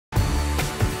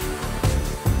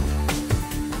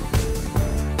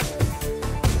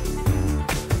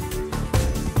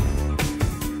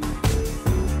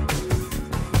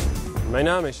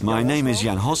My name is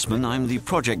Jan Hosman. I'm the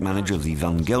project manager of the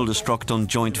Van Gelder Strukton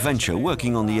joint venture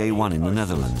working on the A1 in the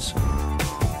Netherlands.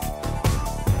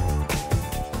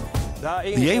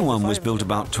 The A1 was built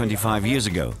about 25 years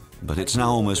ago, but it's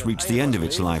now almost reached the end of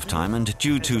its lifetime, and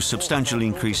due to substantial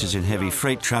increases in heavy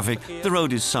freight traffic, the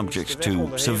road is subject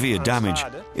to severe damage.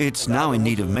 It's now in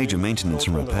need of major maintenance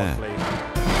and repair.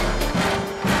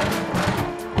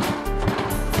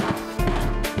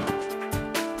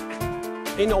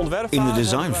 In the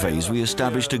design phase, we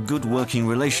established a good working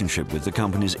relationship with the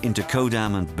companies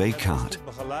Intercodam and Bekaert.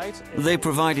 They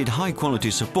provided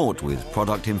high-quality support with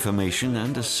product information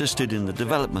and assisted in the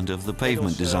development of the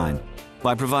pavement design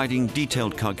by providing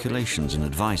detailed calculations and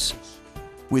advice.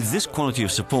 With this quality of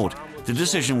support, the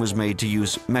decision was made to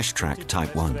use mesh track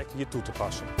Type 1.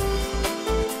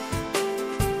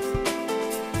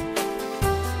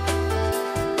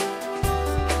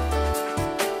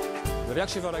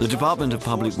 The Department of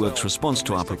Public Works' response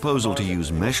to our proposal to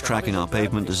use mesh track in our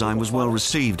pavement design was well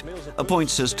received. A point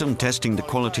system testing the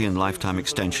quality and lifetime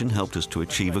extension helped us to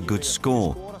achieve a good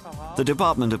score. The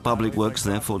Department of Public Works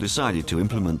therefore decided to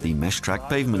implement the mesh track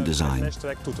pavement design.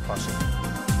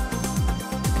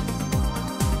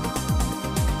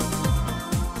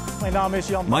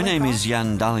 My name is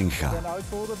Jan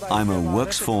Dallinga. I'm a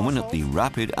works foreman at the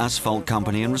Rapid Asphalt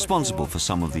Company and responsible for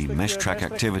some of the mesh track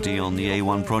activity on the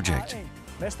A1 project.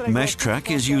 Mesh track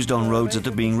is used on roads that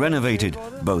are being renovated,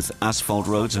 both asphalt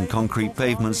roads and concrete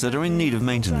pavements that are in need of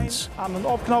maintenance.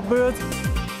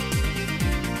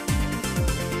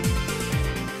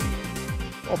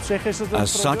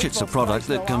 As such, it's a product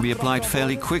that can be applied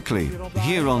fairly quickly.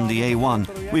 Here on the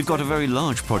A1, we've got a very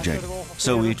large project,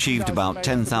 so we achieved about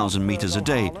 10,000 meters a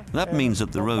day. That means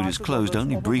that the road is closed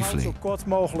only briefly.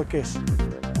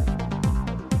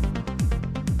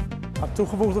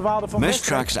 Mesh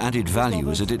track's added value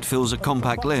is that it fills a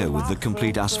compact layer with the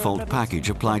complete asphalt package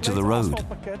applied to the road.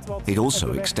 It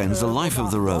also extends the life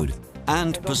of the road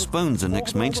and postpones the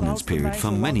next maintenance period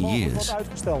for many years.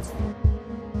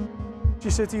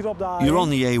 You're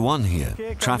on the A1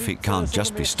 here. Traffic can't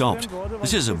just be stopped.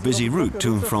 This is a busy route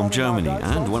to and from Germany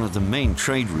and one of the main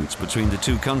trade routes between the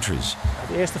two countries.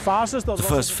 The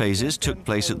first phases took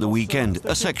place at the weekend,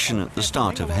 a section at the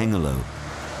start of Hengelo.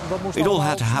 It all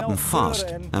had to happen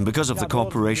fast, and because of the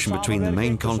cooperation between the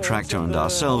main contractor and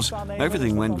ourselves,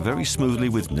 everything went very smoothly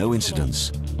with no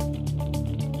incidents.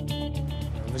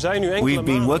 We've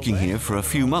been working here for a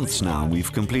few months now and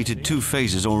we've completed 2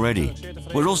 phases already.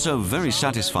 We're also very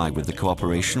satisfied with the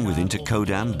cooperation with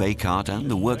Intercodam, Bekaert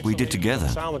and the work we did together.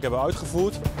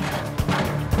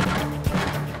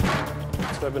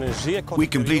 We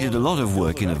completed a lot of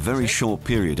work in a very short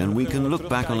period and we can look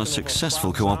back on a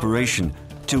successful cooperation.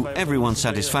 To everyone's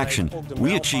satisfaction,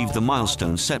 we achieved the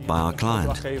milestone set by our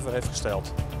client.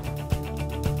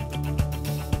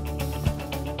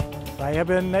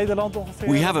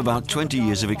 We have about 20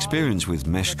 years of experience with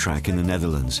mesh track in the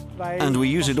Netherlands, and we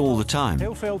use it all the time.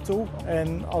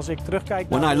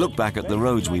 When I look back at the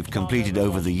roads we've completed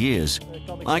over the years,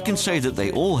 I can say that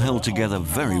they all held together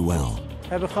very well.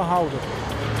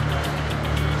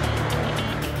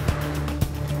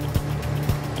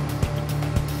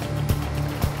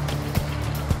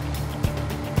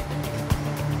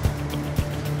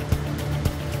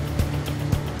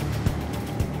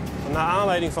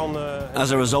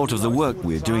 As a result of the work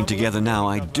we're doing together now,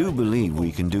 I do believe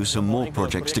we can do some more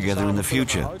projects together in the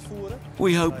future.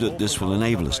 We hope that this will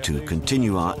enable us to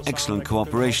continue our excellent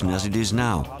cooperation as it is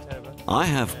now. I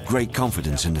have great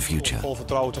confidence in the future.